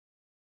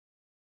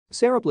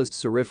Ceroplastes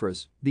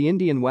ceriferus, the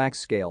Indian wax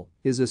scale,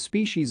 is a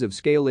species of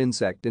scale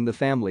insect in the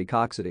family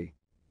Coccidae.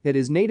 It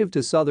is native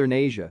to southern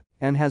Asia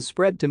and has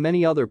spread to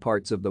many other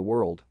parts of the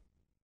world.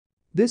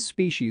 This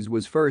species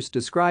was first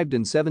described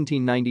in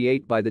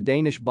 1798 by the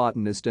Danish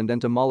botanist and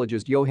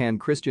entomologist Johann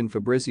Christian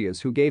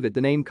Fabricius, who gave it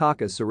the name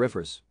Coccidae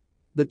ceriferus.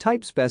 The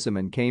type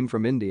specimen came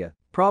from India,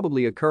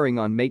 probably occurring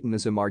on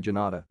Matenissima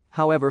marginata.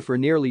 However, for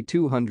nearly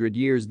 200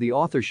 years the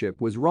authorship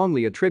was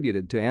wrongly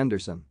attributed to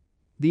Anderson.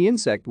 The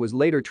insect was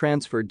later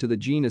transferred to the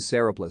genus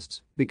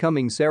Ceroplastes,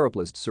 becoming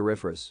Ceroplastes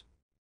ceriferus.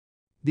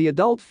 The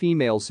adult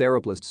female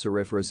Ceroplastes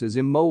ceriferus is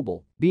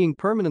immobile, being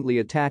permanently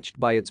attached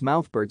by its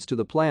mouthparts to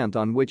the plant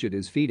on which it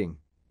is feeding.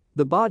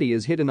 The body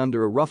is hidden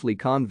under a roughly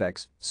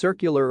convex,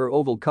 circular or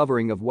oval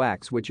covering of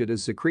wax which it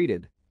has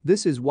secreted.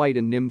 This is white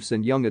in nymphs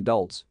and young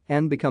adults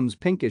and becomes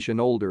pinkish in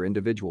older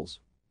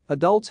individuals.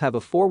 Adults have a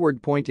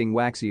forward-pointing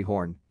waxy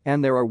horn,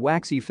 and there are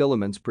waxy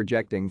filaments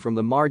projecting from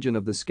the margin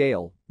of the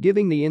scale,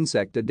 giving the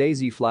insect a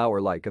daisy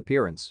flower-like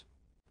appearance.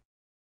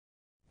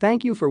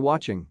 Thank you for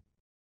watching.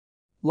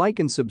 Like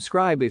and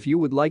subscribe if you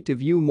would like to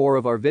view more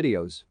of our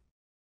videos.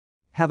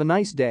 Have a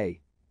nice day.